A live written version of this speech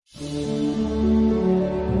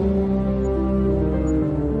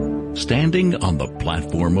standing on the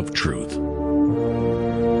platform of truth.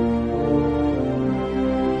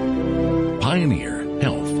 Pioneer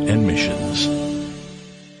Health and Missions.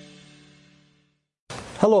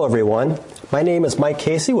 Hello, everyone. My name is Mike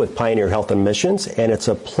Casey with Pioneer Health and Missions, and it's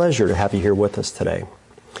a pleasure to have you here with us today.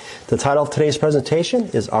 The title of today's presentation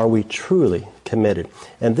is Are We Truly Committed?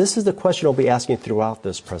 And this is the question we'll be asking throughout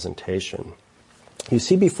this presentation. You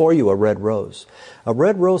see before you a red rose. A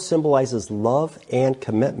red rose symbolizes love and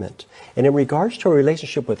commitment. And in regards to our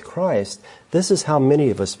relationship with Christ, this is how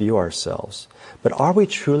many of us view ourselves. But are we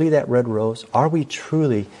truly that red rose? Are we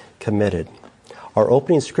truly committed? Our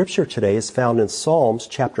opening scripture today is found in Psalms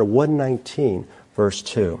chapter 119, verse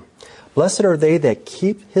 2. Blessed are they that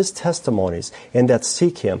keep his testimonies and that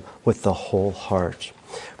seek him with the whole heart.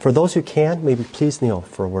 For those who can, may we please kneel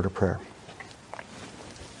for a word of prayer.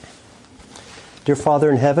 Dear Father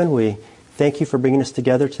in heaven, we thank you for bringing us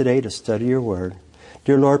together today to study your word.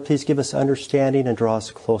 Dear Lord, please give us understanding and draw us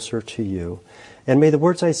closer to you. And may the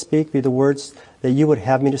words I speak be the words that you would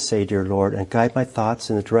have me to say, dear Lord, and guide my thoughts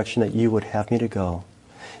in the direction that you would have me to go.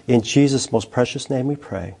 In Jesus' most precious name we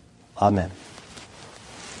pray. Amen.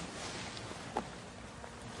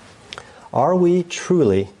 Are we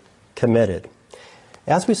truly committed?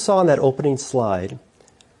 As we saw in that opening slide,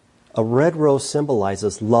 a red rose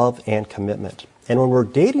symbolizes love and commitment. And when we're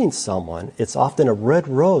dating someone, it's often a red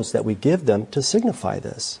rose that we give them to signify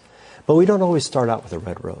this. But we don't always start out with a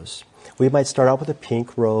red rose. We might start out with a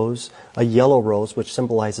pink rose, a yellow rose, which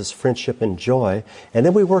symbolizes friendship and joy, and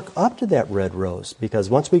then we work up to that red rose, because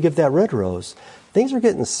once we give that red rose, things are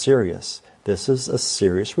getting serious. This is a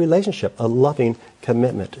serious relationship, a loving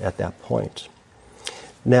commitment at that point.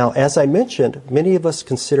 Now, as I mentioned, many of us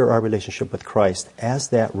consider our relationship with Christ as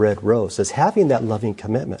that red rose, as having that loving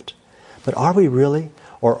commitment. But are we really?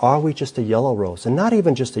 Or are we just a yellow rose? And not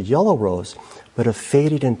even just a yellow rose, but a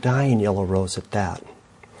faded and dying yellow rose at that.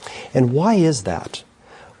 And why is that?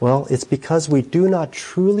 Well, it's because we do not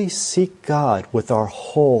truly seek God with our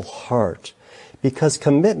whole heart. Because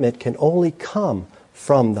commitment can only come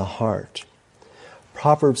from the heart.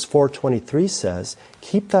 Proverbs 4:23 says,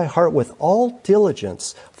 "Keep thy heart with all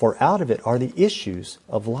diligence, for out of it are the issues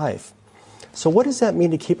of life." So what does that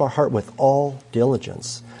mean to keep our heart with all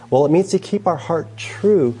diligence? Well, it means to keep our heart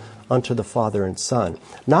true unto the Father and Son.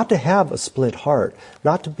 Not to have a split heart,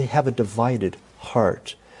 not to have a divided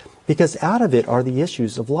heart. Because out of it are the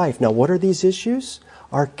issues of life. Now, what are these issues?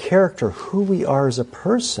 Our character, who we are as a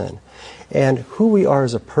person. And who we are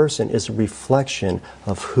as a person is a reflection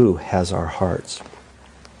of who has our hearts.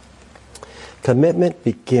 Commitment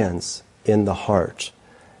begins in the heart.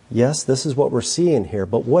 Yes, this is what we're seeing here,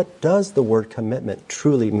 but what does the word commitment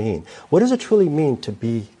truly mean? What does it truly mean to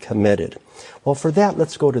be committed? Well, for that,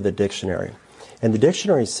 let's go to the dictionary. And the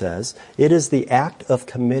dictionary says, it is the act of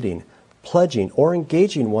committing, pledging, or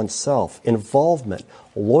engaging oneself, involvement,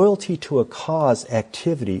 loyalty to a cause,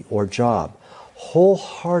 activity, or job,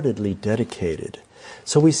 wholeheartedly dedicated.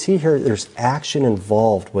 So we see here there's action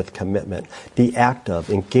involved with commitment, the act of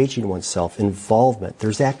engaging oneself, involvement,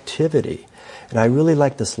 there's activity. And I really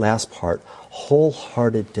like this last part,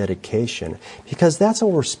 wholehearted dedication, because that's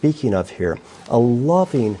what we're speaking of here, a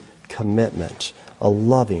loving commitment, a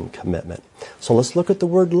loving commitment. So let's look at the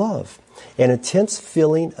word love. An intense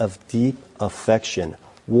feeling of deep affection,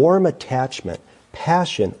 warm attachment,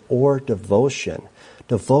 passion, or devotion.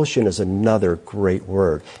 Devotion is another great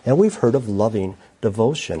word, and we've heard of loving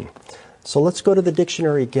devotion. So let's go to the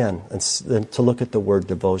dictionary again and to look at the word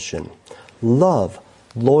devotion. Love,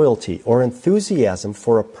 loyalty, or enthusiasm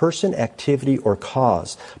for a person, activity, or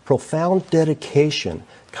cause. Profound dedication,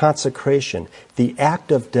 consecration, the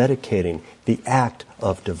act of dedicating, the act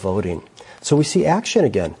of devoting. So we see action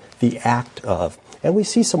again, the act of, and we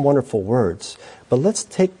see some wonderful words. But let's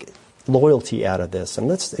take loyalty out of this, and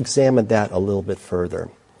let's examine that a little bit further.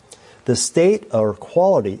 The state or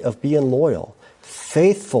quality of being loyal,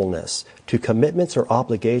 faithfulness to commitments or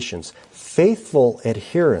obligations, faithful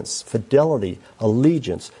adherence, fidelity,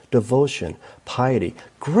 allegiance, devotion, piety.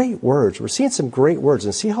 Great words. We're seeing some great words,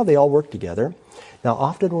 and see how they all work together? Now,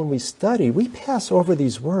 often when we study, we pass over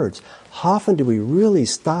these words. How often do we really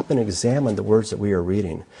stop and examine the words that we are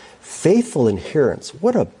reading? Faithful adherence.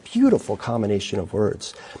 What a beautiful combination of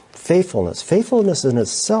words. Faithfulness. Faithfulness in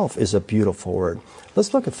itself is a beautiful word.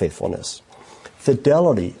 Let's look at faithfulness.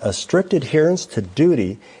 Fidelity, a strict adherence to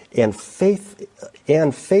duty and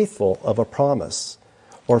faithful of a promise,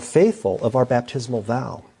 or faithful of our baptismal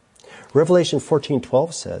vow. Revelation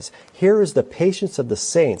 14:12 says, "Here is the patience of the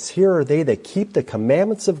saints. Here are they that keep the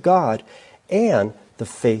commandments of God and the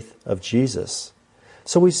faith of Jesus."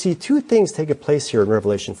 So we see two things taking place here in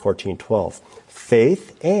Revelation 14:12.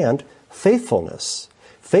 Faith and faithfulness.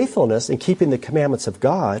 Faithfulness in keeping the commandments of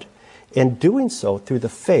God and doing so through the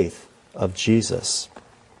faith of Jesus.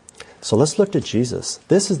 So let's look to Jesus.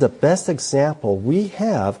 This is the best example we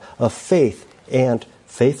have of faith and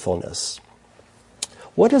faithfulness.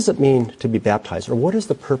 What does it mean to be baptized, or what is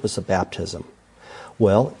the purpose of baptism?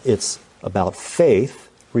 Well, it's about faith,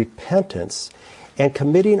 repentance, and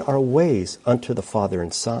committing our ways unto the Father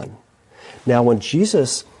and Son. Now, when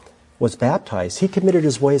Jesus was baptized, he committed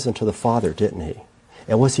his ways unto the Father, didn't he?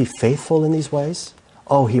 And was he faithful in these ways?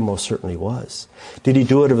 Oh, he most certainly was. Did he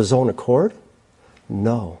do it of his own accord?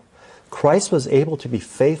 No. Christ was able to be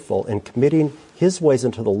faithful in committing his ways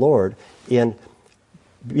unto the Lord, in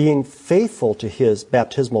being faithful to his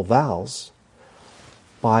baptismal vows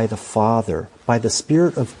by the Father, by the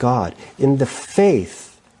Spirit of God. In the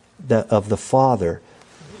faith of the Father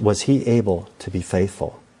was he able to be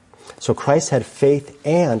faithful. So Christ had faith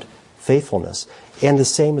and faithfulness. And the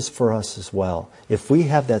same is for us as well. If we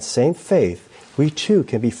have that same faith, we too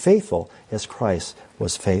can be faithful as Christ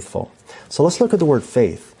was faithful. So let's look at the word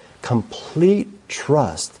faith. Complete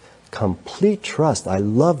trust. Complete trust. I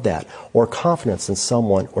love that. Or confidence in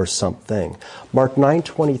someone or something. Mark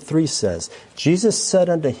 9:23 says, Jesus said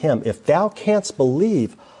unto him, If thou canst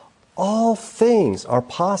believe, all things are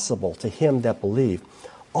possible to him that believe.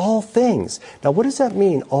 All things. Now what does that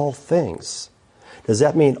mean, all things? Does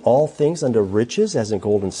that mean all things unto riches, as in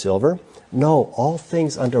gold and silver? No, all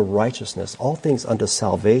things unto righteousness, all things unto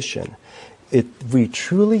salvation. If we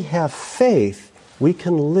truly have faith, we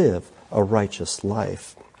can live a righteous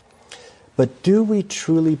life. But do we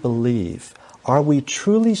truly believe? Are we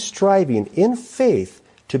truly striving in faith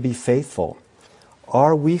to be faithful?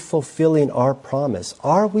 Are we fulfilling our promise?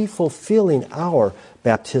 Are we fulfilling our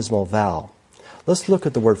baptismal vow? Let's look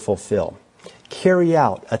at the word fulfill. Carry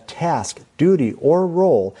out a task, duty, or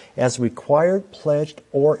role as required, pledged,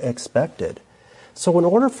 or expected. So in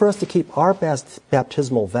order for us to keep our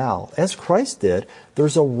baptismal vow, as Christ did,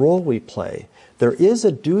 there's a role we play. There is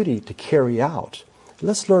a duty to carry out.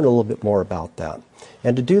 Let's learn a little bit more about that.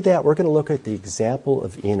 And to do that, we're going to look at the example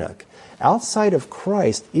of Enoch. Outside of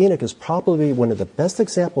Christ, Enoch is probably one of the best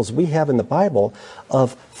examples we have in the Bible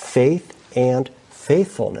of faith and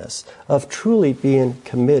faithfulness, of truly being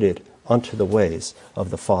committed unto the ways of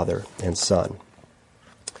the Father and Son.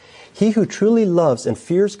 He who truly loves and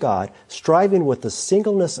fears God, striving with the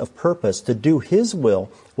singleness of purpose to do his will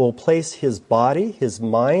place his body, his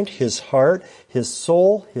mind, his heart, his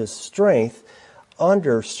soul, his strength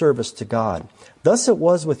under service to God. Thus it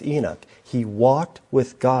was with Enoch. He walked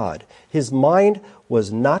with God. His mind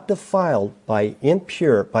was not defiled by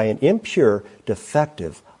an impure,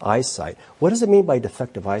 defective eyesight. What does it mean by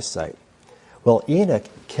defective eyesight? Well, Enoch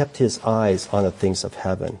kept his eyes on the things of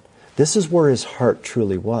heaven. This is where his heart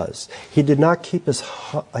truly was. He did not keep his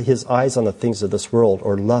eyes on the things of this world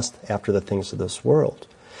or lust after the things of this world.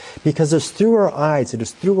 Because it's through our eyes, it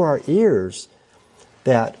is through our ears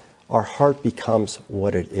that our heart becomes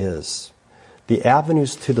what it is. The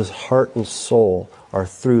avenues to the heart and soul are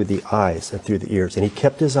through the eyes and through the ears. And he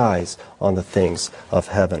kept his eyes on the things of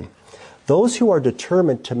heaven. Those who are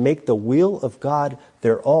determined to make the will of God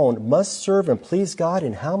their own must serve and please God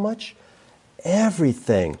in how much?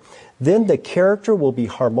 Everything. Then the character will be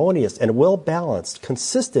harmonious and well-balanced,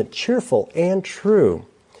 consistent, cheerful, and true.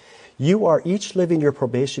 You are each living your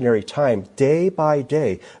probationary time day by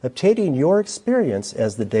day, obtaining your experience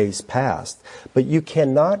as the days pass. But you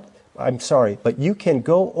can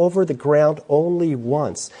go over the ground only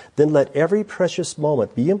once. Then let every precious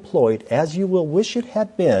moment be employed as you will wish it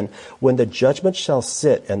had been when the judgment shall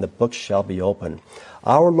sit and the books shall be opened.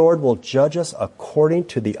 Our Lord will judge us according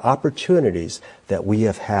to the opportunities that we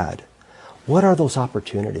have had. What are those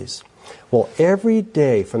opportunities? Well, every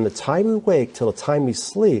day from the time we wake till the time we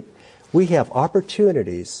sleep, we have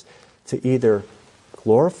opportunities to either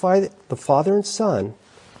glorify the Father and Son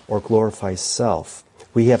or glorify self.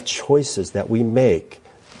 We have choices that we make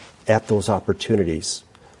at those opportunities,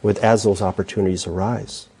 as those opportunities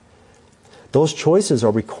arise. Those choices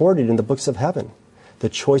are recorded in the books of heaven. The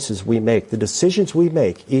choices we make, the decisions we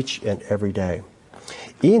make each and every day.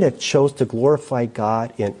 Enoch chose to glorify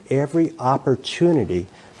God in every opportunity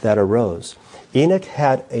that arose. Enoch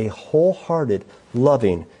had a wholehearted,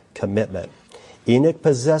 loving commitment. Enoch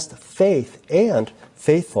possessed faith and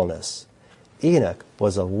faithfulness. Enoch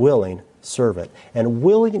was a willing servant. And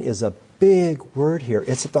willing is a big word here.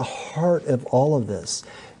 It's at the heart of all of this.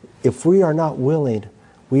 If we are not willing,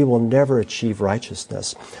 we will never achieve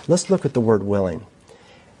righteousness. Let's look at the word willing.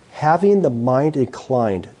 Having the mind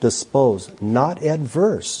inclined, disposed, not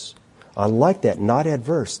adverse. Unlike that, not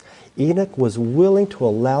adverse. Enoch was willing to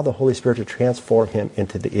allow the Holy Spirit to transform him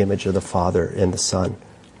into the image of the Father and the Son.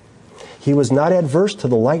 He was not adverse to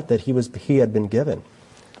the light that he had been given.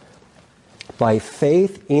 By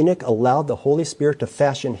faith, Enoch allowed the Holy Spirit to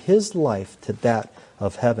fashion his life to that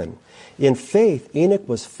of heaven. In faith, Enoch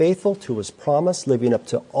was faithful to his promise, living up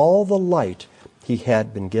to all the light he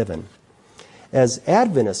had been given. As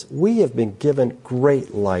Adventists, we have been given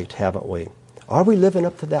great light, haven't we? Are we living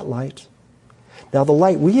up to that light? Now, the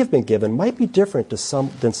light we have been given might be different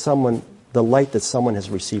than the light that someone has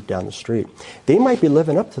received down the street. They might be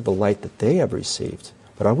living up to the light that they have received.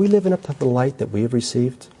 But are we living up to the light that we have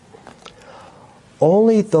received?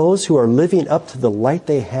 Only those who are living up to the light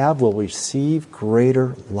they have will receive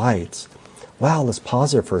greater light. Wow, let's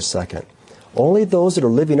pause there for a second. Only those that are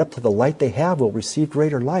living up to the light they have will receive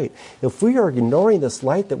greater light. If we are ignoring this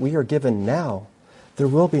light that we are given now, there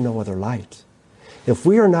will be no other light. If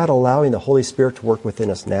we are not allowing the Holy Spirit to work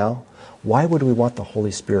within us now, why would we want the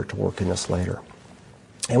Holy Spirit to work in us later?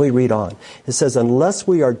 And we read on. It says, unless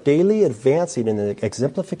we are daily advancing in the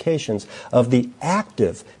exemplifications of the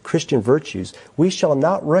active Christian virtues, we shall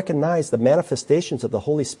not recognize the manifestations of the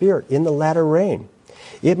Holy Spirit in the latter rain.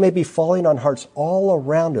 It may be falling on hearts all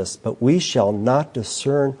around us, but we shall not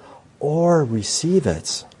discern or receive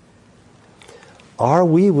it. Are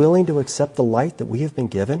we willing to accept the light that we have been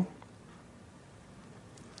given?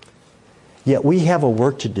 Yet we have a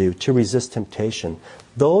work to do to resist temptation.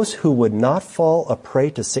 Those who would not fall a prey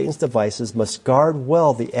to Satan's devices must guard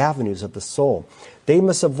well the avenues of the soul. They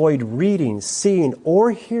must avoid reading, seeing,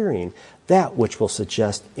 or hearing that which will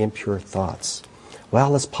suggest impure thoughts. Well,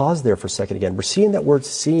 let's pause there for a second again. We're seeing that word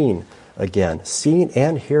seeing again, seeing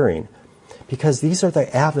and hearing, because these are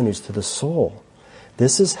the avenues to the soul.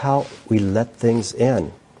 This is how we let things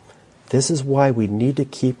in. This is why we need to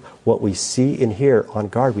keep what we see and hear on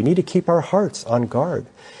guard. We need to keep our hearts on guard.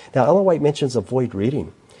 Now, Ellen White mentions avoid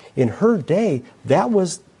reading. In her day, that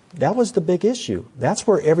was the big issue. That's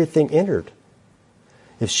where everything entered.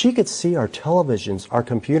 If she could see our televisions, our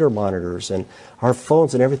computer monitors, and our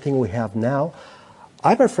phones and everything we have now,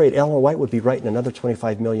 I'm afraid Ellen White would be writing another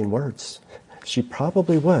 25 million words. She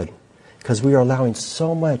probably would, because we are allowing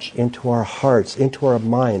so much into our hearts, into our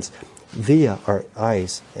minds, via our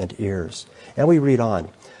eyes and ears. And we read on.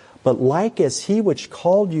 But like as he which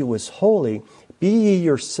called you is holy, be ye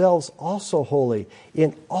yourselves also holy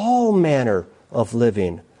in all manner of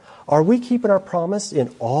living. Are we keeping our promise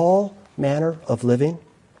in all manner of living?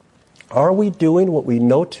 Are we doing what we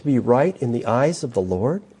know to be right in the eyes of the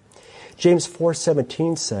Lord? James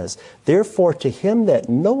 4:17 says, therefore to him that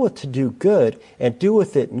knoweth to do good and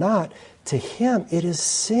doeth it not, to him it is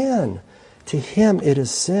sin. To him it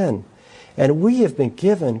is sin. And we have been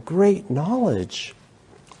given great knowledge.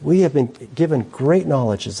 We have been given great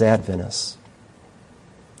knowledge as Adventists.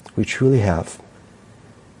 We truly have.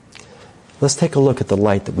 Let's take a look at the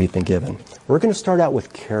light that we've been given. We're going to start out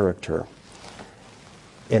with character.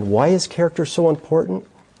 And why is character so important?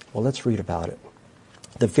 Well, let's read about it.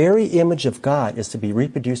 The very image of God is to be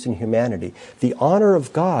reproduced in humanity. The honor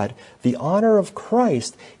of God, the honor of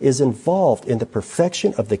Christ, is involved in the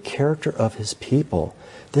perfection of the character of his people.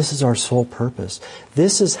 This is our sole purpose.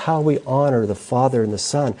 This is how we honor the Father and the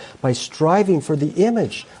Son, by striving for the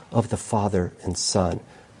image of the Father and Son.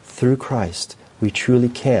 Through Christ, we truly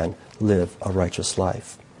can live a righteous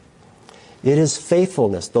life. It is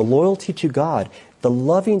faithfulness, the loyalty to God, the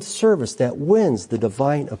loving service that wins the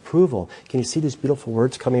divine approval. Can you see these beautiful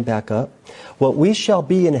words coming back up? What we shall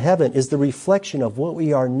be in heaven is the reflection of what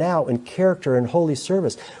we are now in character and holy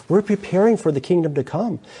service. We're preparing for the kingdom to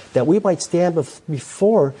come, that we might stand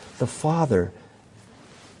before the Father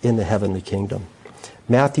in the heavenly kingdom.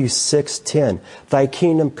 Matthew 6:10, thy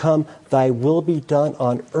kingdom come, thy will be done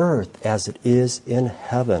on earth as it is in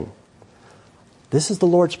heaven. This is the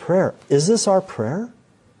Lord's Prayer. Is this our prayer?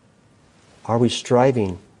 Are we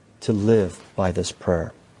striving to live by this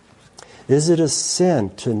prayer? Is it a sin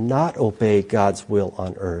to not obey God's will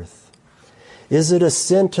on earth? Is it a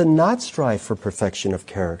sin to not strive for perfection of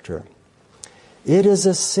character? It is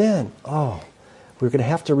a sin. Oh, we're going to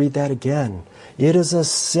have to read that again. It is a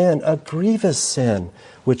sin, a grievous sin,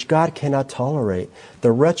 which God cannot tolerate.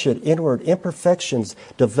 The wretched inward imperfections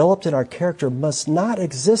developed in our character must not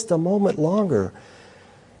exist a moment longer.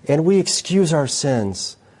 And we excuse our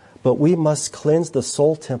sins. But we must cleanse the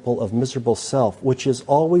soul temple of miserable self, which is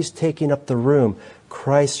always taking up the room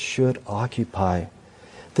Christ should occupy.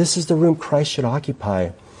 This is the room Christ should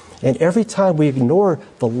occupy. And every time we ignore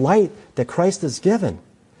the light that Christ has given,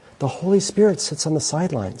 the Holy Spirit sits on the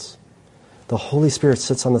sidelines. The Holy Spirit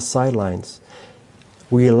sits on the sidelines.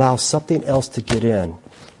 We allow something else to get in.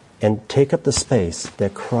 and take up the space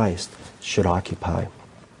that Christ should occupy?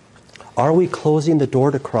 Are we closing the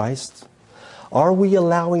door to Christ? Are we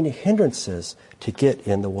allowing hindrances to get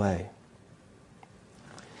in the way?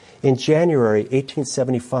 In January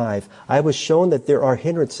 1875, I was shown that there are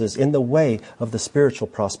hindrances in the way of the spiritual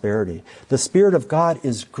prosperity. The Spirit of God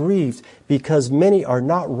is grieved because many are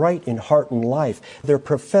not right in heart and life. Their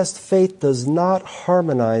professed faith does not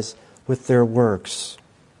harmonize with their works.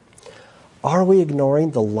 Are we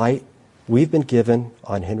ignoring the light we've been given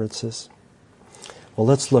on hindrances? Well,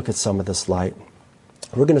 let's look at some of this light.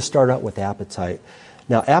 We're going to start out with appetite.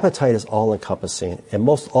 Now, appetite is all-encompassing, and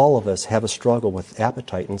most all of us have a struggle with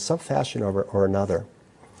appetite in some fashion or another.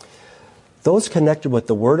 Those connected with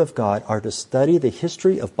the Word of God are to study the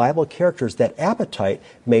history of Bible characters that appetite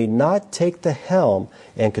may not take the helm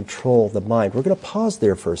and control the mind. We're going to pause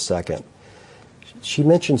there for a second. She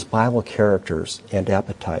mentions Bible characters and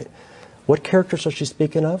appetite. What characters is she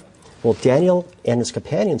speaking of? Well, Daniel and his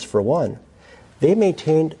companions, for one. They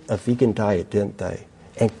maintained a vegan diet, didn't they?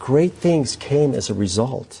 And great things came as a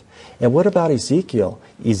result. And what about Ezekiel?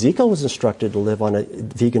 Ezekiel was instructed to live on a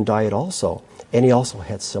vegan diet also, and he also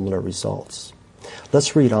had similar results.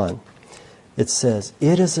 Let's read on. It says,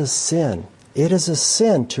 "It is a sin. It is a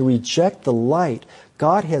sin to reject the light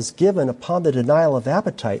God has given upon the denial of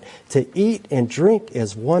appetite, to eat and drink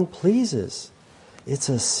as one pleases." It's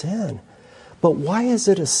a sin. But why is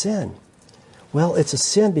it a sin? Well, it's a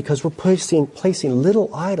sin because we're placing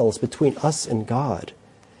little idols between us and God.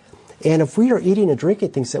 And if we are eating and drinking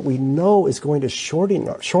things that we know is going to shorten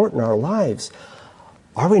our lives,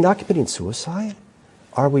 are we not committing suicide?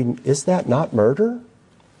 Is that not murder?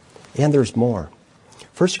 And there's more.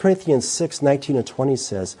 1 Corinthians 6:19 and 20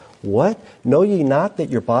 says, "What? Know ye not that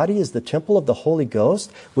your body is the temple of the Holy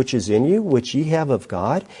Ghost, which is in you, which ye have of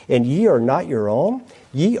God, and ye are not your own?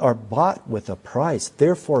 Ye are bought with a price.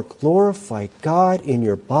 Therefore glorify God in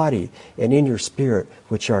your body and in your spirit,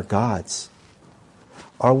 which are God's."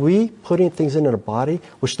 Are we putting things into the body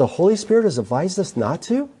which the Holy Spirit has advised us not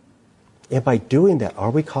to? And by doing that,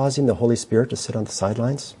 are we causing the Holy Spirit to sit on the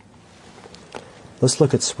sidelines? Let's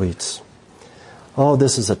look at sweets. Oh,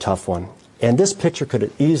 this is a tough one. And this picture could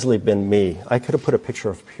have easily been me. I could have put a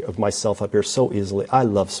picture of myself up here so easily. I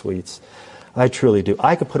love sweets. I truly do.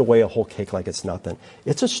 I could put away a whole cake like it's nothing.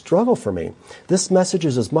 It's a struggle for me. This message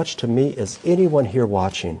is as much to me as anyone here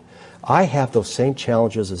watching. I have those same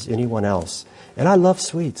challenges as anyone else. And I love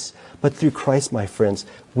sweets. But through Christ, my friends,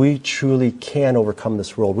 we truly can overcome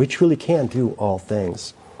this world. We truly can do all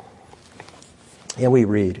things. And we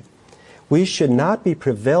read, "We should not be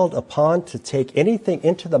prevailed upon to take anything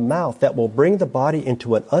into the mouth that will bring the body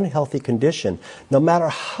into an unhealthy condition, no matter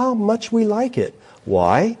how much we like it."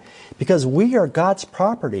 Why? Because we are God's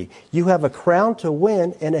property. You have a crown to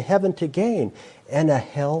win and a heaven to gain and a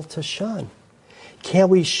hell to shun. Can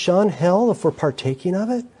we shun hell if we're partaking of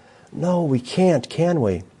it? No, we can't, can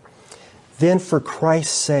we? Then for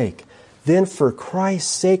Christ's sake,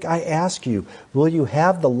 I ask you, will you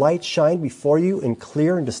have the light shine before you in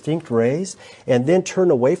clear and distinct rays, and then turn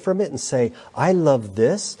away from it and say, "I love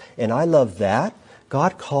this and I love that"?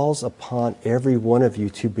 God calls upon every one of you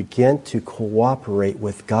to begin to cooperate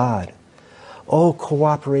with God. Oh,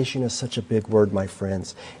 cooperation is such a big word, my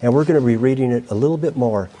friends. And we're going to be reading it a little bit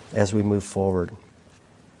more as we move forward.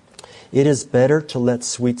 It is better to let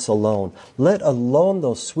sweets alone. Let alone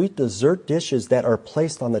those sweet dessert dishes that are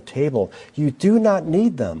placed on the table. You do not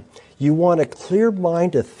need them. You want a clear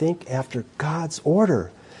mind to think after God's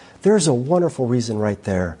order. There's a wonderful reason right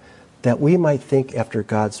there that we might think after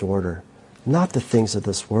God's order, not the things of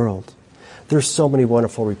this world. There's so many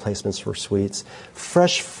wonderful replacements for sweets.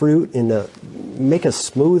 Fresh fruit make a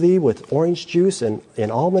smoothie with orange juice and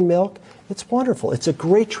almond milk. It's wonderful. It's a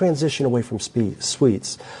great transition away from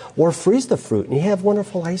sweets. Or freeze the fruit and you have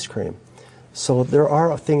wonderful ice cream. So there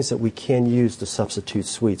are things that we can use to substitute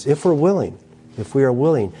sweets if we are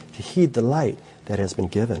willing to heed the light that has been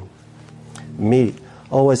given. Meat.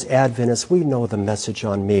 Oh, as Adventists, we know the message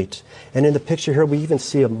on meat. And in the picture here, we even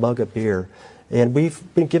see a mug of beer. And we've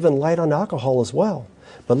been given light on alcohol as well.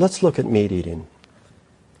 But let's look at meat eating.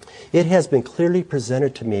 It has been clearly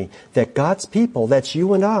presented to me that God's people, that's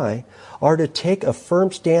you and I, are to take a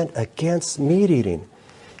firm stand against meat eating.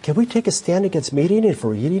 Can we take a stand against meat eating if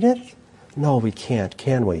we're eating it? No, we can't,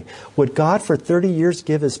 can we? Would God for 30 years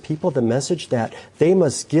give His people the message that they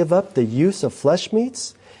must give up the use of flesh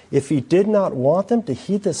meats if He did not want them to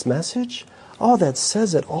heed this message? Oh, that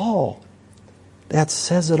says it all. That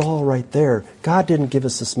says it all right there. God didn't give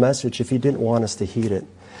us this message if He didn't want us to heed it.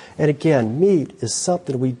 And again, meat is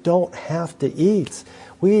something we don't have to eat.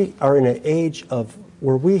 We are in an age of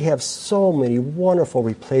where we have so many wonderful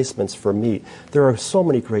replacements for meat. There are so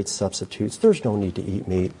many great substitutes. There's no need to eat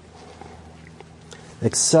meat.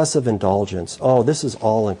 Excessive indulgence. Oh, this is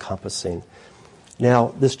all-encompassing.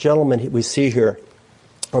 Now, this gentleman we see here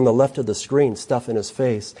on the left of the screen, stuff in his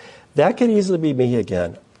face, that could easily be me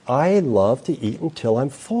again. I love to eat until I'm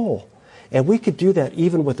full. And we could do that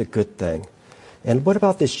even with a good thing. And what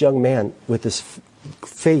about this young man with his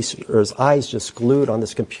face or his eyes just glued on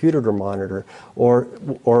this computer monitor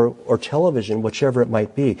or television, whichever it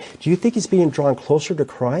might be? Do you think he's being drawn closer to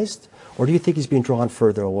Christ, or do you think he's being drawn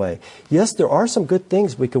further away? Yes, there are some good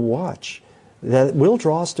things we could watch that will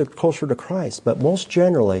draw us closer to Christ, but most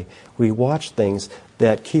generally we watch things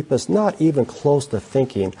that keep us not even close to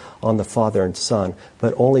thinking on the Father and Son,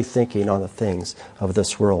 but only thinking on the things of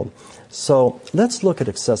this world. So let's look at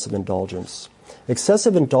excessive indulgence.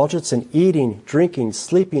 Excessive indulgence in eating, drinking,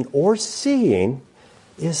 sleeping, or seeing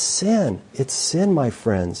is sin. It's sin, my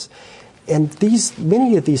friends. And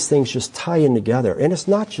many of these things just tie in together. And it's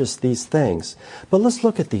not just these things. But let's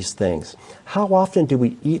look at these things. How often do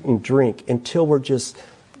we eat and drink until we're just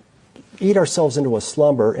eat ourselves into a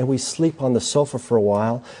slumber and we sleep on the sofa for a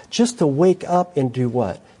while just to wake up and do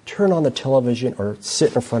what? Turn on the television or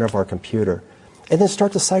sit in front of our computer and then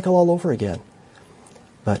start the cycle all over again.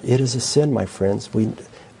 But it is a sin, my friends. We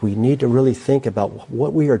need to really think about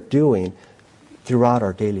what we are doing throughout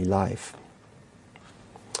our daily life.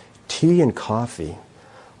 Tea and coffee.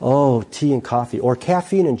 Oh, tea and coffee, or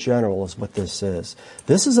caffeine in general is what this is.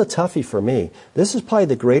 This is a toughie for me. This is probably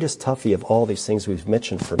the greatest toughie of all these things we've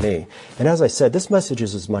mentioned for me. And as I said, this message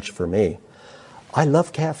is as much for me. I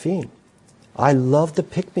love caffeine. I love the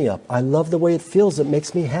pick-me-up. I love the way it feels. It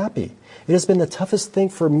makes me happy. It has been the toughest thing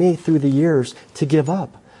for me through the years to give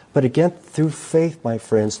up. But again, through faith, my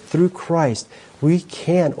friends, through Christ, we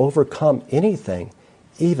can overcome anything,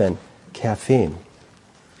 even caffeine.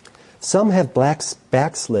 Some have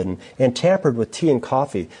backslidden and tampered with tea and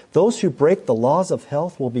coffee. Those who break the laws of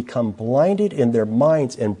health will become blinded in their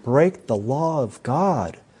minds and break the law of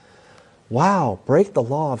God. Wow, break the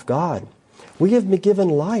law of God. We have been given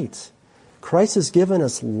light. Christ has given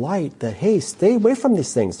us light that, hey, stay away from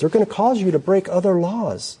these things. They're going to cause you to break other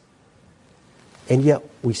laws. And yet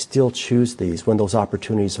we still choose these when those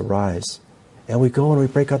opportunities arise. And we go and we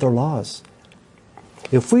break other laws.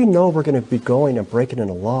 If we know we're going to be going and breaking in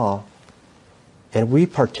a law, and we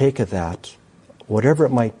partake of that, whatever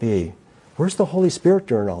it might be, where's the Holy Spirit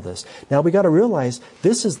during all this? Now we got to realize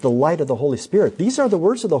this is the light of the Holy Spirit. These are the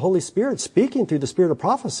words of the Holy Spirit speaking through the spirit of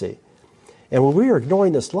prophecy. And when we are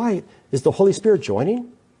ignoring this light, is the Holy Spirit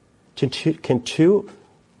joining? Can two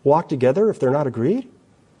walk together if they're not agreed?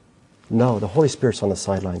 No, the Holy Spirit's on the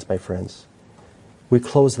sidelines, my friends. We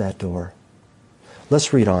close that door.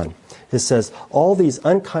 Let's read on. It says, all these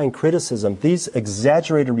unkind criticism, these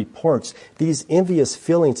exaggerated reports, these envious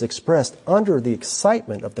feelings expressed under the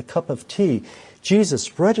excitement of the cup of tea,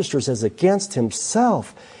 Jesus registers as against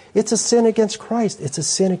himself. It's a sin against Christ. It's a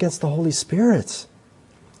sin against the Holy Spirit.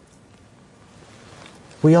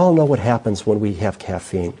 We all know what happens when we have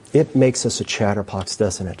caffeine. It makes us a chatterbox,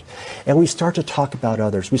 doesn't it? And we start to talk about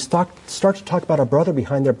others. We start to talk about our brother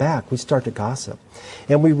behind their back. We start to gossip.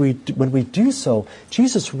 And when we do so,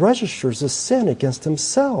 Jesus registers a sin against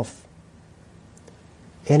himself.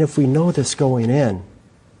 And if we know this going in,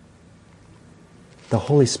 the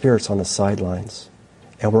Holy Spirit's on the sidelines.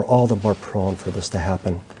 And we're all the more prone for this to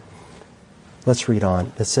happen. Let's read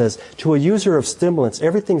on. It says, to a user of stimulants,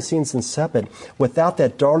 everything seems insipid without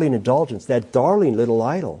that darling indulgence, that darling little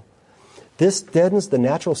idol. This deadens the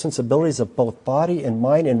natural sensibilities of both body and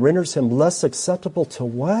mind and renders him less susceptible to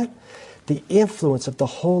what? The influence of the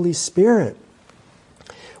Holy Spirit.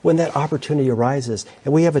 When that opportunity arises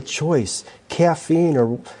and we have a choice, caffeine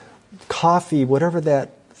or coffee, whatever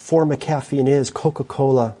that form of caffeine is,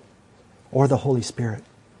 Coca-Cola or the Holy Spirit.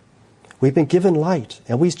 We've been given light,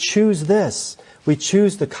 and we choose this. We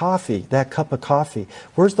choose the coffee, that cup of coffee.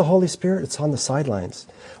 Where's the Holy Spirit? It's on the sidelines.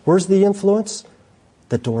 Where's the influence?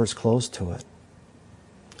 The door is closed to it.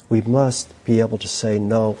 We must be able to say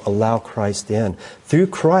no, allow Christ in. Through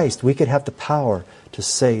Christ, we could have the power to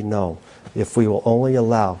say no if we will only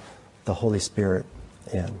allow the Holy Spirit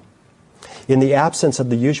in. In the absence of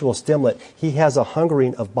the usual stimulant, he has a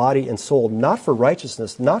hungering of body and soul, not for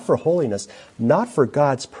righteousness, not for holiness, not for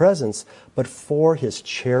God's presence, but for his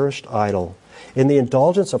cherished idol. In the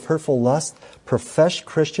indulgence of hurtful lust, professed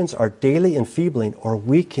Christians are daily enfeebling or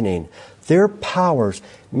weakening their powers,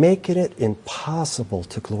 making it impossible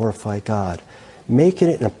to glorify God. Making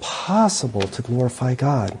it impossible to glorify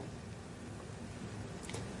God.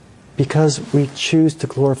 Because we choose to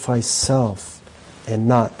glorify self and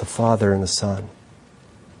not the Father and the Son.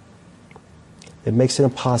 It makes it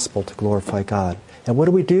impossible to glorify God. And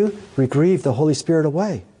what do? We grieve the Holy Spirit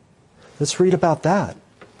away. Let's read about that.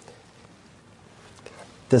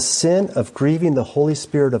 The sin of grieving the Holy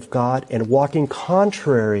Spirit of God and walking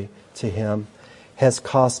contrary to Him has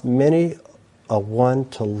caused many a one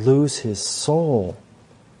to lose his soul.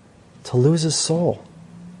 To lose his soul.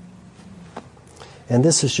 And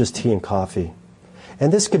this is just tea and coffee.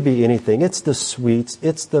 And this could be anything. It's the sweets.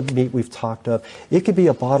 It's the meat we've talked of. It could be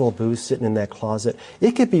a bottle of booze sitting in that closet.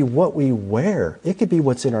 It could be what we wear. It could be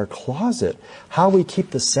what's in our closet. How we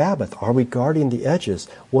keep the Sabbath. Are we guarding the edges?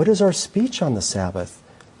 What is our speech on the Sabbath?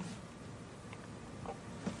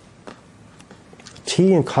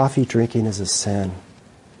 Tea and coffee drinking is a sin.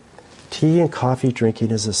 Tea and coffee drinking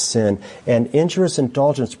is a sin. And injurious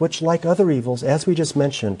indulgence, which like other evils, as we just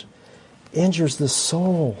mentioned, injures the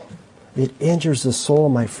soul. It injures the soul,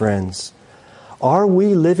 my friends. Are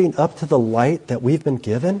we living up to the light that we've been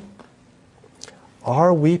given?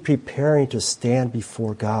 Are we preparing to stand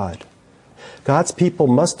before God? God's people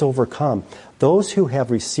must overcome. Those who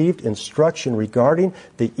have received instruction regarding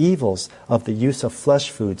the evils of the use of flesh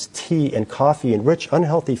foods, tea and coffee and rich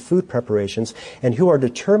unhealthy food preparations, and who are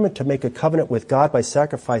determined to make a covenant with God by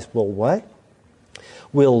sacrifice will what?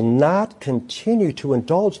 Will not continue to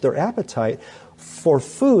indulge their appetite for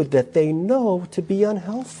food that they know to be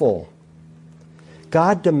unhealthful.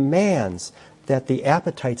 God demands that the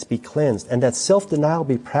appetites be cleansed and that self-denial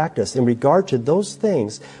be practiced in regard to those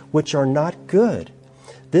things which are not good.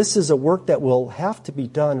 This is a work that will have to be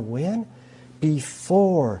done when?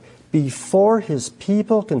 Before His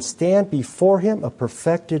people can stand before Him, a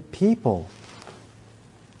perfected people.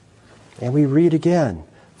 And we read again,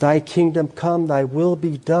 Thy kingdom come, Thy will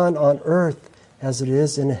be done on earth as it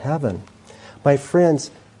is in heaven. My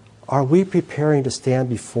friends, are we preparing to stand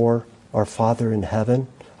before our Father in heaven,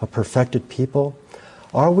 a perfected people?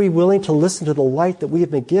 Are we willing to listen to the light that we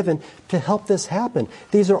have been given to help this happen?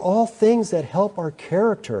 These are all things that help our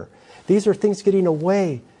character. These are things getting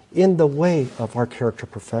in the way of our character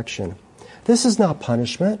perfection. This is not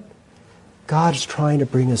punishment. God is trying to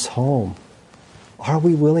bring us home. Are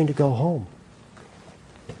we willing to go home?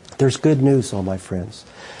 There's good news, all my friends.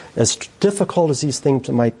 As difficult as these things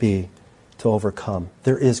might be to overcome,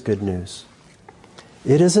 there is good news.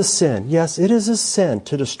 It is a sin. Yes, it is a sin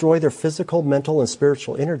to destroy their physical, mental, and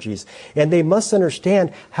spiritual energies. And they must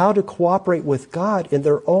understand how to cooperate with God in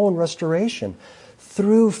their own restoration.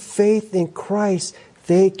 Through faith in Christ,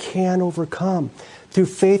 they can overcome. Through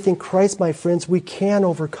faith in Christ, my friends, we can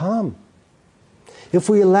overcome. If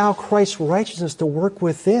we allow Christ's righteousness to work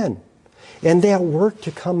within, and that work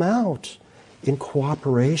to come out in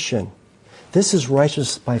cooperation. This is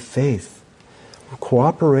righteousness by faith.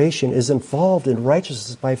 Cooperation is involved in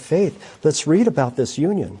righteousness by faith. Let's read about this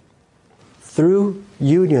union. Through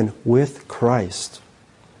union with Christ.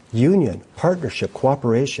 Union, partnership,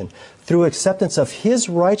 cooperation. Through acceptance of His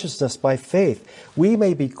righteousness by faith, we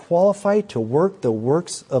may be qualified to work the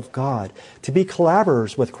works of God, to be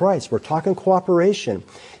collaborators with Christ. We're talking cooperation.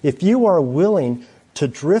 If you are willing to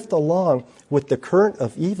drift along with the current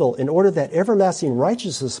of evil in order that everlasting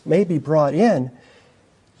righteousness may be brought in,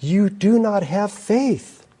 you do not have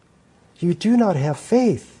faith. You do not have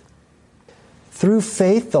faith. Through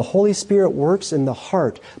faith, the Holy Spirit works in the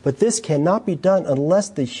heart, but this cannot be done unless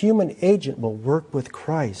the human agent will work with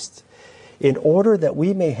Christ. In order that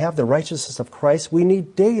we may have the righteousness of Christ, we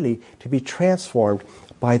need daily to be transformed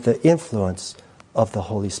by the influence of the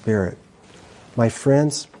Holy Spirit. My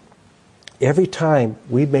friends, every time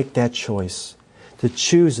we make that choice to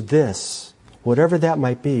choose this, whatever that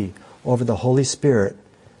might be, over the Holy Spirit,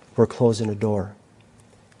 we're closing a door.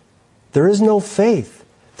 There is no faith.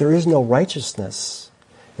 There is no righteousness.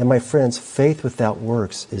 And my friends, faith without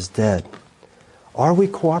works is dead. Are we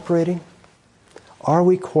cooperating? Are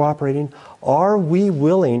we cooperating? Are we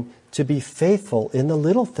willing to be faithful in the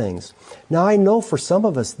little things? Now I know for some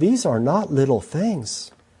of us, these are not little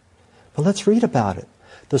things. But let's read about it.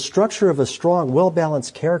 The structure of a strong,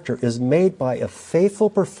 well-balanced character is made by a faithful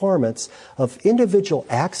performance of individual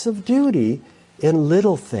acts of duty in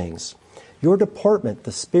little things. Your deportment,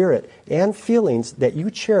 the spirit, and feelings that you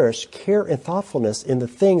cherish, care and thoughtfulness in the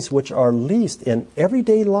things which are least in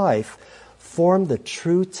everyday life form the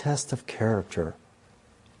true test of character.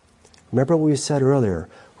 Remember what we said earlier,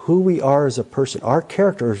 who we are as a person. Our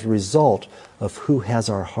character is a result of who has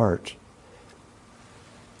our heart.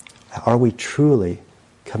 Are we truly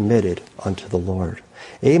committed unto the Lord?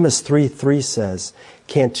 Amos 3:3 says,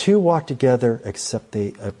 "Can two walk together except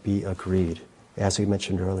they be agreed?" As we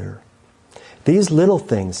mentioned earlier. These little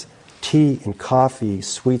things, tea and coffee,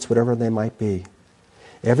 sweets, whatever they might be,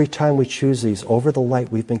 every time we choose these over the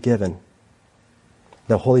light we've been given,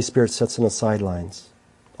 The Holy Spirit sits on the sidelines.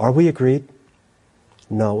 Are we agreed?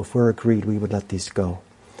 No, if we're agreed, we would let these go.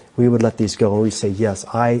 We would let these go and we say, yes,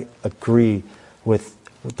 I agree with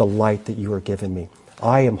the light that you are giving me.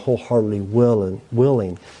 I am wholeheartedly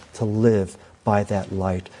willing to live by that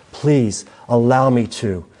light. Please allow me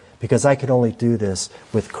to, because I can only do this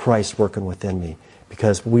with Christ working within me,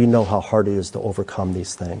 because we know how hard it is to overcome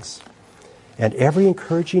these things. And every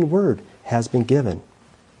encouraging word has been given.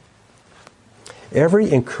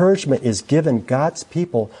 Every encouragement is given God's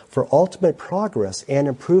people for ultimate progress and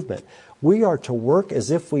improvement. We are to work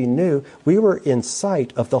as if we knew we were in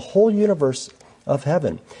sight of the whole universe of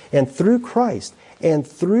heaven. And through Christ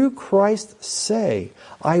say,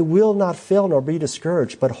 I will not fail nor be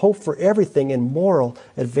discouraged, but hope for everything in moral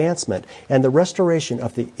advancement and the restoration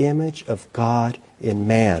of the image of God in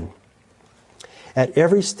man. At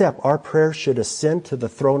every step, our prayers should ascend to the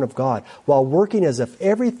throne of God, while working as if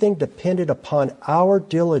everything depended upon our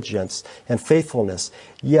diligence and faithfulness.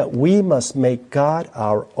 Yet we must make God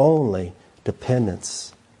our only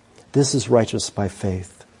dependence. This is righteous by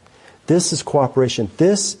faith. This is cooperation.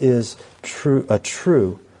 This is a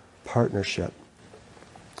true partnership.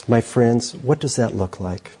 My friends, what does that look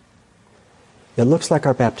like? It looks like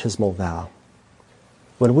our baptismal vow.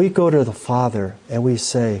 When we go to the Father and we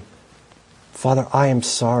say, Father, I am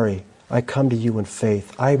sorry. I come to you in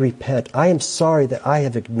faith. I repent. I am sorry that I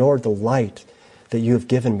have ignored the light that you have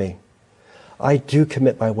given me. I do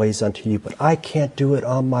commit my ways unto you, but I can't do it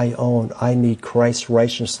on my own. I need Christ's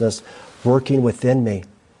righteousness working within me.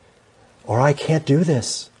 Or I can't do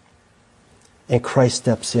this. And Christ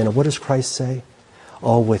steps in. And what does Christ say?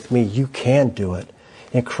 Oh, with me, you can do it.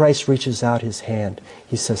 And Christ reaches out his hand.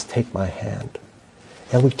 He says, take my hand.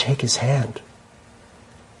 And we take his hand.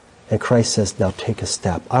 And Christ says, now take a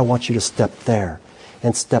step. I want you to step there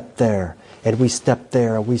and step there. And we step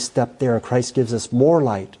there and we step there. And Christ gives us more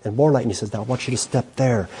light and more light. And he says, now I want you to step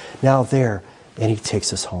there, now there. And he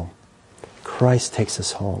takes us home. Christ takes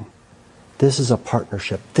us home. This is a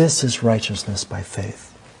partnership. This is righteousness by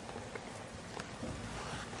faith.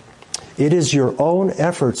 It is your own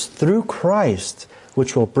efforts through Christ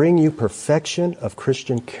which will bring you perfection of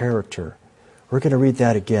Christian character. We're going to read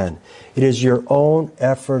that again. It is your own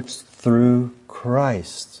efforts through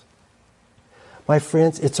Christ. My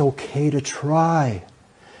friends, it's okay to try.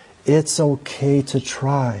 It's okay to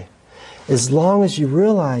try. As long as you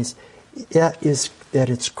realize that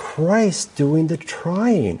it's Christ doing the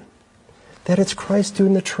trying. That it's Christ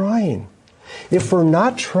doing the trying. If we're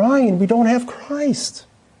not trying, we don't have Christ.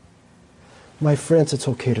 My friends, it's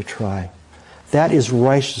okay to try. That is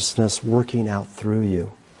righteousness working out through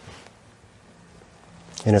you.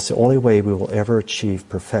 And it's the only way we will ever achieve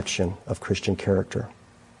perfection of Christian character.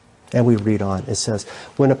 And we read on. It says,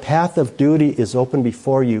 when a path of duty is open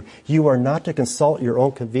before you, you are not to consult your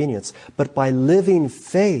own convenience, but by living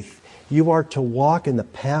faith, you are to walk in the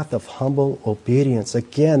path of humble obedience.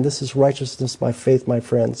 Again, this is righteousness by faith, my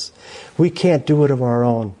friends. We can't do it of our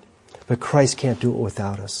own, but Christ can't do it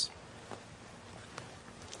without us.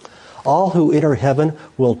 All who enter heaven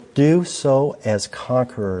will do so as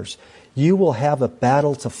conquerors. You will have a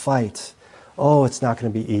battle to fight. Oh, it's not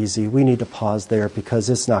going to be easy. We need to pause there because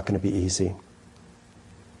it's not going to be easy.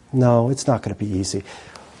 No, it's not going to be easy.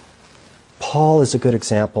 Paul is a good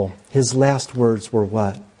example. His last words were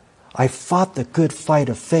what? I fought the good fight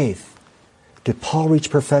of faith. Did Paul reach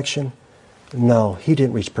perfection? No, he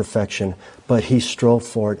didn't reach perfection, but he strove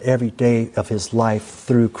for it every day of his life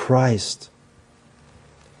through Christ.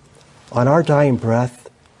 On our dying breath,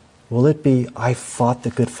 will it be, I fought the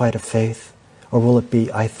good fight of faith? Or will it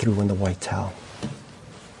be, I threw in the white towel?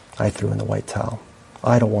 I threw in the white towel.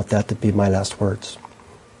 I don't want that to be my last words.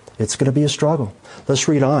 It's going to be a struggle. Let's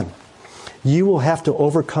read on. You will have to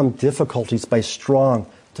overcome difficulties by strong,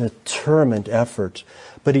 determined effort.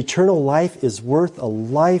 But eternal life is worth a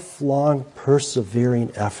lifelong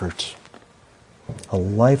persevering effort. A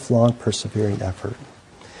lifelong persevering effort.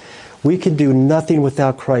 We can do nothing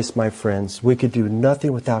without Christ, my friends. We can do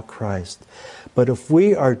nothing without Christ. But if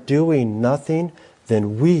we are doing nothing,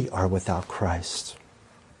 then we are without Christ.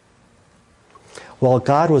 While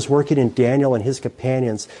God was working in Daniel and his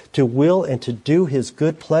companions to will and to do his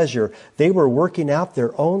good pleasure, they were working out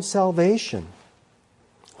their own salvation.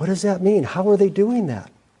 What does that mean? How are they doing that?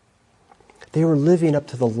 They were living up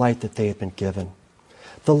to the light that they had been given.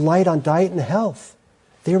 The light on diet and health.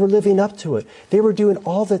 They were living up to it. They were doing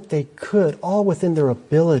all that they could, all within their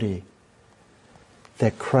ability,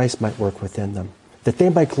 that Christ might work within them, that they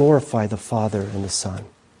might glorify the Father and the Son.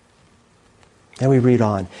 And we read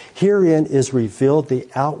on. Herein is revealed the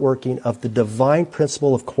outworking of the divine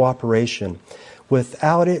principle of cooperation,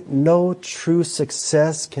 Without it, no true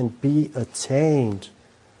success can be attained.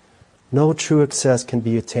 No true success can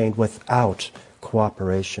be attained without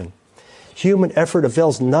cooperation. Human effort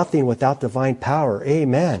avails nothing without divine power.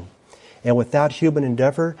 Amen. And without human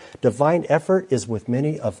endeavor, divine effort is with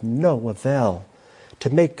many of no avail. To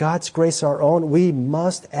make God's grace our own, we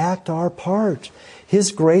must act our part.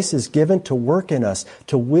 His grace is given to work in us,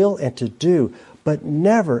 to will and to do, but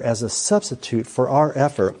never as a substitute for our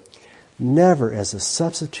effort. Never as a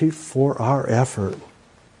substitute for our effort.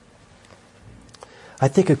 I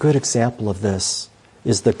think a good example of this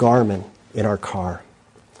is the Garmin in our car.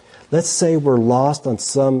 Let's say we're lost on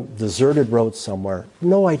some deserted road somewhere.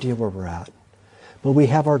 No idea where we're at. But we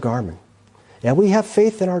have our Garmin. And we have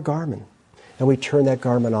faith in our Garmin. And we turn that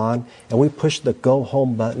Garmin on and we push the go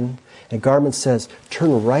home button. And Garmin says,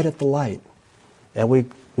 turn right at the light. And we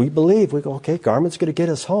believe, we go, okay, Garmin's going to get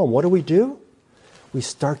us home. What do? We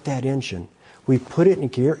start that engine. We put it in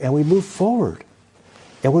gear and we move forward.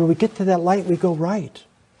 And when we get to that light, we go right.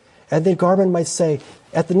 And then Garmin might say,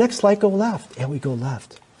 at the next light, go left. And we go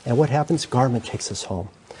left. And what happens? Garmin takes us home.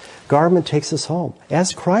 Garmin takes us home,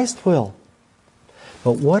 as Christ will.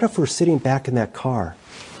 But what if we're sitting back in that car,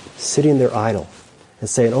 sitting there idle, and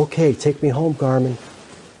saying, okay, take me home, Garmin,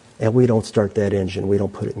 and we don't start that engine, we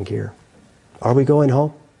don't put it in gear? Are we going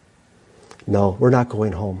home? No, we're not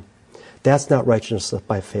going home. That's not righteousness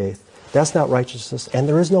by faith. That's not righteousness, and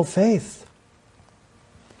there is no faith.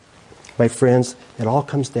 My friends, it all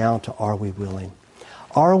comes down to, are we willing?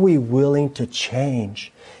 Are we willing to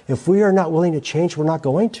change? If we are not willing to change, we're not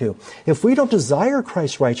going to. If we don't desire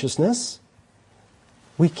Christ's righteousness,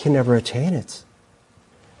 we can never attain it.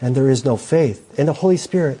 And there is no faith. And the Holy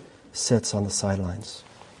Spirit sits on the sidelines.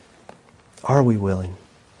 Are we willing?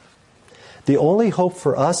 The only hope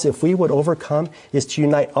for us, if we would overcome, is to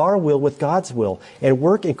unite our will with God's will and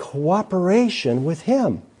work in cooperation with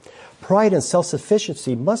Him. Pride and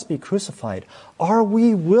self-sufficiency must be crucified. Are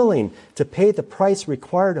we willing to pay the price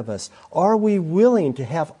required of us? Are we willing to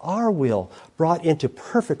have our will brought into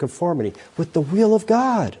perfect conformity with the will of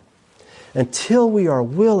God? Until we are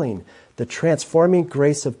willing, the transforming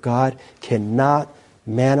grace of God cannot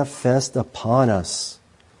manifest upon us.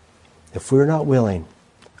 If we're not willing,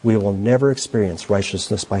 we will never experience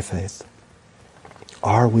righteousness by faith.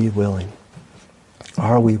 Are we willing?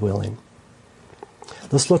 Are we willing?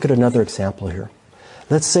 Let's look at another example here.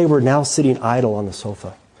 Let's say we're now sitting idle on the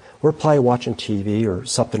sofa. We're probably watching TV or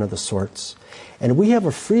something of the sorts. And we have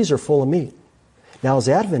a freezer full of meat. Now, as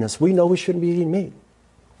Adventists, we know we shouldn't be eating meat.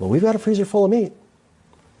 Well, we've got a freezer full of meat.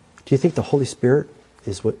 Do you think the Holy Spirit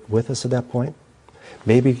is with us at that point?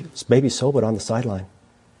 Maybe so, but on the sideline.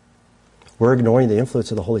 We're ignoring the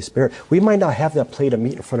influence of the Holy Spirit. We might not have that plate of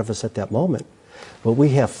meat in front of us at that moment, but we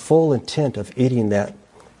have full intent of eating that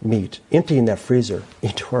meat, emptying that freezer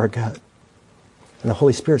into our gut. And the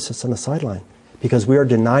Holy Spirit sits on the sideline because we are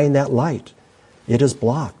denying that light. It is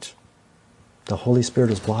blocked. The Holy Spirit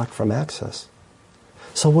is blocked from access.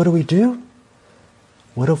 So what do?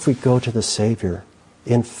 What if we go to the Savior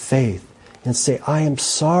in faith and say, I am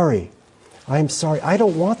sorry. I am sorry. I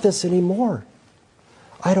don't want this anymore.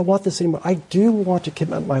 I don't want this anymore. I do want to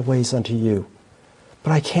commit my ways unto you,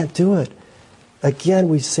 but I can't do it. Again,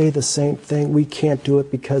 we say the same thing. We can't do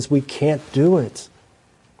it because we can't do it.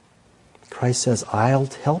 Christ says, I'll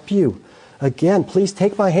help you. Again, please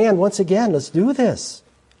take my hand once again. Let's do this.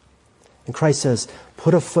 And Christ says,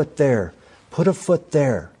 put a foot there. Put a foot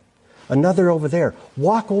there. Another over there.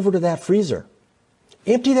 Walk over to that freezer.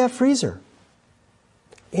 Empty that freezer.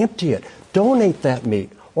 Empty it. Donate that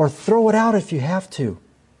meat or throw it out if you have to.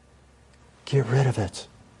 Get rid of it.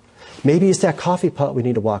 Maybe it's that coffee pot we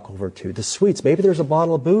need to walk over to. The sweets. Maybe there's a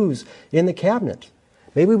bottle of booze in the cabinet.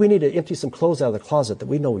 Maybe we need to empty some clothes out of the closet that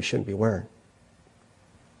we know we shouldn't be wearing.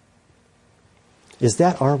 Is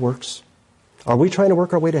that our works? Are we trying to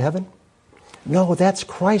work our way to heaven? No, that's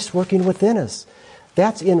Christ working within us.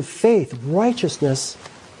 That's in faith, righteousness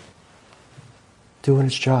doing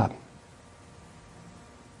its job.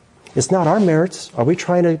 It's not our merits. Are we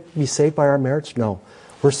trying to be saved by our merits? No.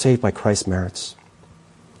 We're saved by Christ's merits.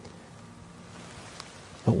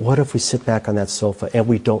 But what if we sit back on that sofa and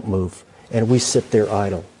we don't move and we sit there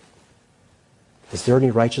idle? Is there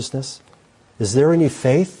any righteousness? Is there any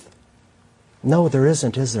faith? No, there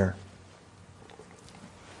isn't, is there?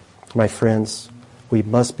 My friends, we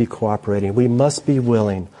must be cooperating. We must be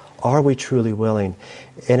willing. Are we truly willing?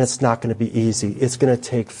 And it's not going to be easy. It's going to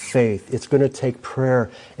take faith. It's going to take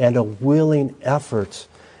prayer and a willing effort.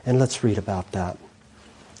 And let's read about that.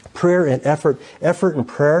 Prayer and effort and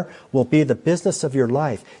prayer will be the business of your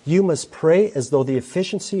life. You must pray as though the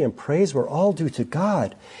efficiency and praise were all due to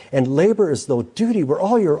God, and labor as though duty were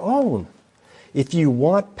all your own. If you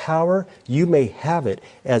want power, you may have it,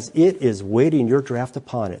 as it is waiting your draft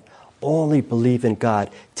upon it. Only believe in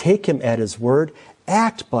God. Take Him at His word.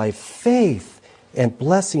 Act by faith, and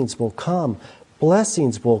blessings will come.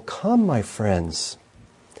 Blessings will come, my friends.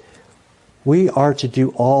 We are to do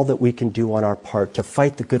all that we can do on our part to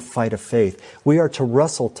fight the good fight of faith. We are to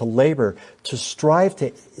wrestle, to labor, to strive,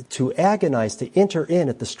 to agonize, to enter in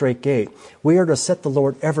at the straight gate. We are to set the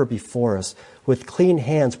Lord ever before us with clean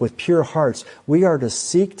hands, with pure hearts. We are to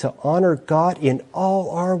seek to honor God in all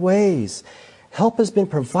our ways. Help has been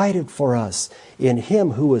provided for us in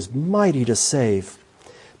Him who is mighty to save.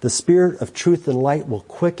 The Spirit of truth and light will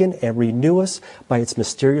quicken and renew us by its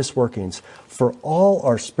mysterious workings. For all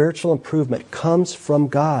our spiritual improvement comes from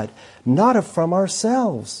God, not from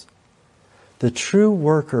ourselves. The true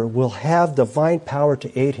worker will have divine power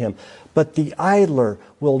to aid him, but the idler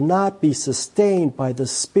will not be sustained by the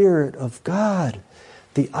Spirit of God.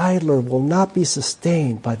 The idler will not be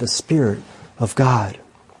sustained by the Spirit of God.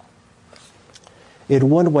 In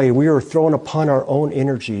one way, we are thrown upon our own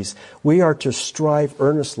energies. We are to strive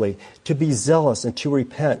earnestly, to be zealous and to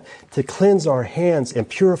repent, to cleanse our hands and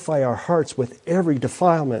purify our hearts with every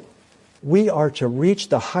defilement. We are to reach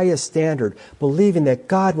the highest standard, believing that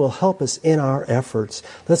God will help us in our efforts.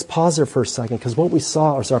 Let's pause there for a second, because what we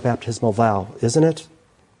saw was our baptismal vow, isn't it?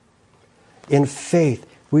 In faith,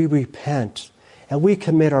 we repent and we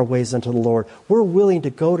commit our ways unto the Lord. We're willing to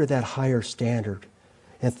go to that higher standard.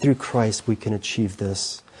 And through Christ we can achieve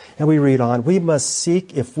this. And we read on, we must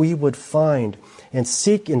seek if we would find, and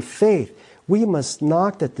seek in faith. We must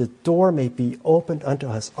knock that the door may be opened unto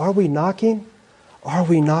us. Are we knocking? Are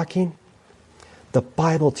we knocking? The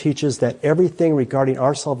Bible teaches that everything regarding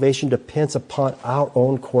our salvation depends upon our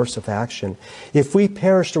own course of action. If we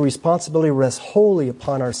perish, the responsibility rests wholly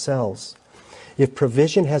upon ourselves. If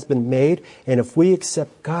provision has been made, and if we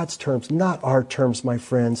accept God's terms, not our terms, my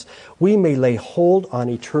friends, we may lay hold on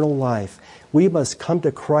eternal life. We must come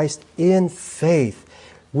to Christ in faith.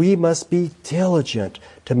 We must be diligent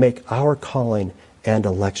to make our calling and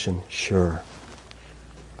election sure.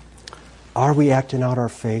 Are we acting out our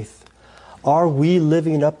faith? Are we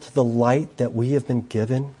living up to the light that we have been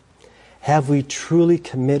given? Have we truly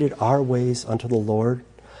committed our ways unto the Lord?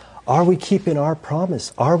 Are we keeping our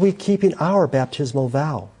promise? Are we keeping our baptismal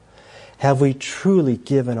vow? Have we truly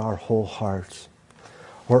given our whole heart?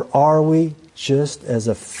 Or are we just as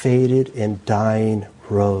a faded and dying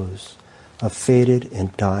rose? A faded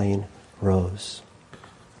and dying rose.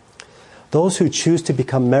 Those who choose to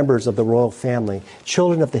become members of the royal family,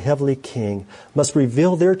 children of the heavenly King, must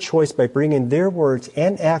reveal their choice by bringing their words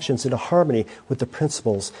and actions into harmony with the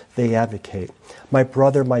principles they advocate. My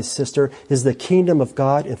brother, my sister, is the kingdom of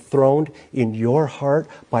God enthroned in your heart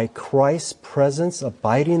by Christ's presence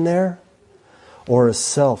abiding there? Or is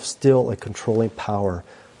self still a controlling power?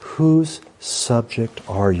 Whose subject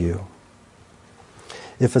are you?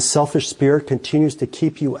 If a selfish spirit continues to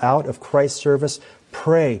keep you out of Christ's service,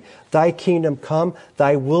 pray, thy kingdom come,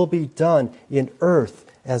 thy will be done in earth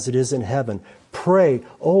as it is in heaven. Pray,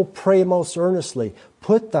 oh pray most earnestly.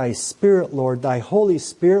 Put thy Spirit, Lord, thy Holy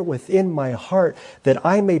Spirit within my heart, that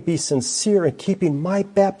I may be sincere in keeping my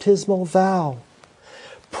baptismal vow.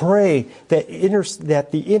 Pray that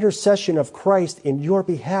the intercession of Christ in your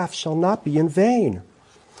behalf shall not be in vain.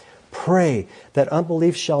 Pray that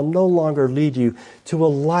unbelief shall no longer lead you to a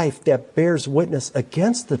life that bears witness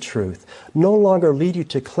against the truth, no longer lead you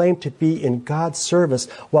to claim to be in God's service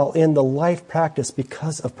while in the life practice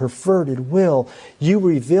because of perverted will, you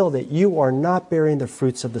reveal that you are not bearing the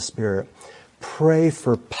fruits of the Spirit. Pray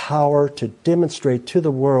for power to demonstrate to the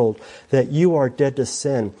world that you are dead to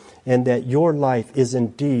sin and that your life is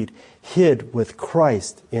indeed hid with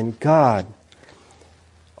Christ in God.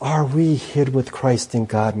 Are we hid with Christ in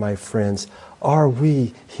God, my friends? Are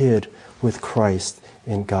we hid with Christ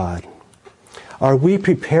in God? Are we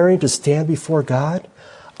preparing to stand before God?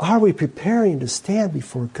 Are we preparing to stand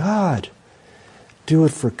before God? Do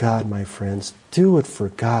it for God, my friends. Do it for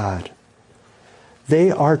God. They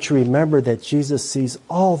are to remember that Jesus sees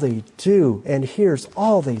all they do and hears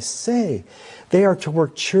all they say. They are to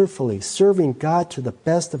work cheerfully, serving God to the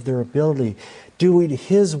best of their ability, doing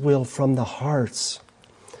His will from the hearts.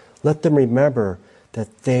 Let them remember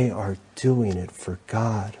that they are doing it for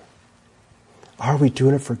God. Are we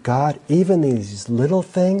doing it for God? Even in these little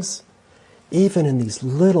things? Even in these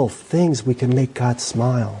little things we can make God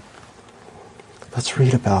smile. Let's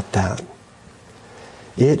read about that.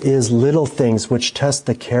 It is little things which test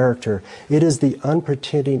the character. It is the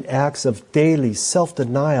unpretending acts of daily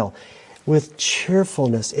self-denial with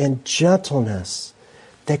cheerfulness and gentleness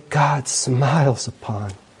that God smiles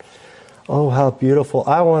upon. Oh, how beautiful.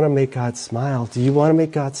 I want to make God smile. Do you want to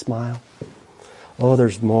make God smile? Oh,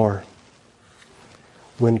 there's more.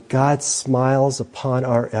 When God smiles upon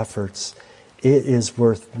our efforts, it is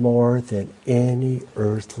worth more than any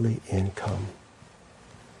earthly income.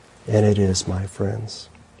 And it is, my friends.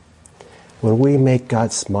 When we make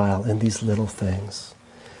God smile in these little things,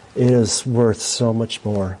 it is worth so much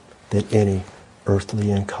more than any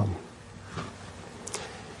earthly income.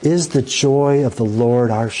 Is the joy of the Lord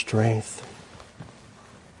our strength?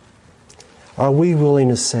 Are we willing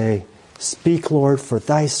to say, "Speak, Lord, for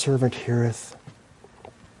thy servant heareth"?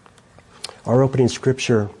 Our opening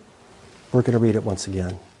scripture, we're going to read it once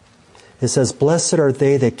again. It says, "Blessed are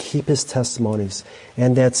they that keep his testimonies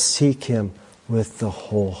and that seek him with the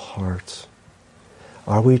whole heart."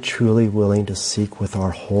 Are we truly willing to seek with our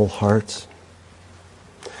whole heart?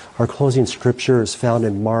 Our closing scripture is found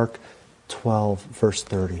in Mark 12, verse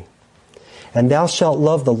 30. "And thou shalt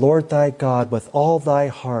love the Lord thy God with all thy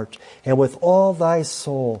heart, and with all thy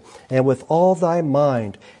soul, and with all thy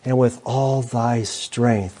mind, and with all thy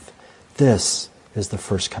strength. This is the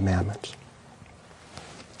first commandment."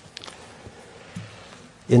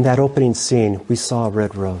 In that opening scene, we saw a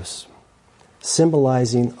red rose,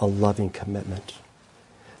 symbolizing a loving commitment.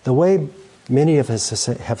 The way many of us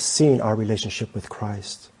have seen our relationship with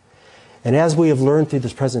Christ. And as we have learned through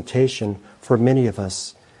this presentation, for many of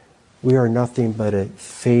us, we are nothing but a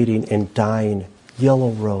fading and dying yellow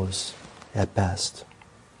rose at best.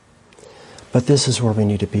 But this is where we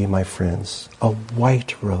need to be, my friends, a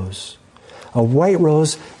white rose. A white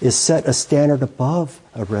rose is set a standard above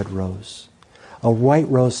a red rose. A white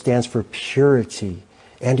rose stands for purity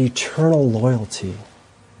and eternal loyalty.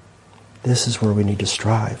 This is where we need to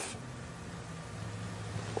strive.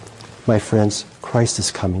 My friends, Christ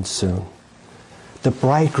is coming soon. The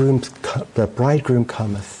bridegroom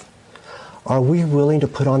cometh. Are we willing to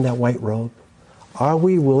put on that white robe? Are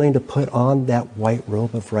we willing to put on that white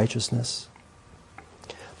robe of righteousness?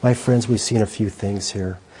 My friends, we've seen a few things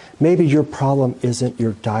here. Maybe your problem isn't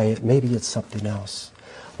your diet. Maybe it's something else.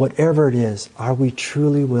 Whatever it is, are we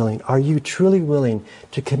truly willing? Are you truly willing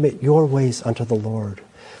to commit your ways unto the Lord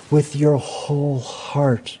with your whole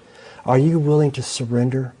heart? Are you willing to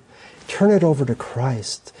surrender? Turn it over to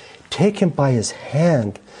Christ. Take him by his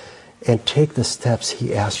hand and take the steps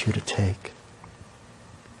he asks you to take.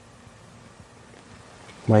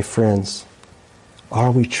 My friends, are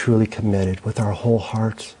we truly committed with our whole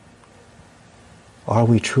heart? Are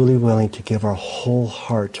we truly willing to give our whole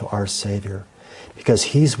heart to our Savior? Because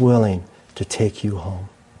he's willing to take you home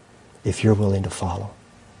if you're willing to follow.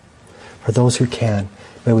 For those who can,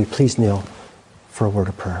 may we please kneel for a word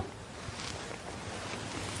of prayer.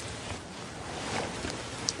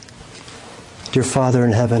 Dear Father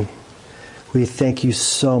in heaven, we thank you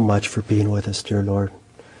so much for being with us, dear Lord.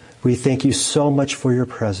 We thank you so much for your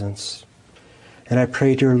presence. And I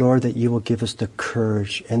pray, dear Lord, that you will give us the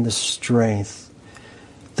courage and the strength,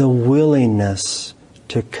 the willingness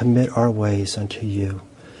to commit our ways unto you,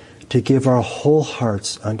 to give our whole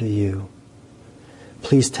hearts unto you.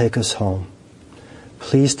 Please take us home.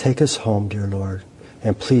 Please take us home, dear Lord,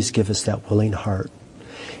 and please give us that willing heart.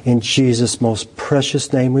 In Jesus' most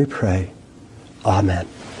precious name we pray. Amen.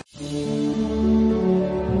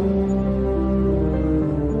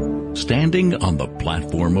 Standing on the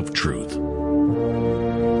platform of truth.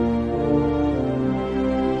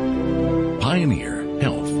 Pioneer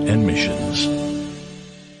Health and Missions.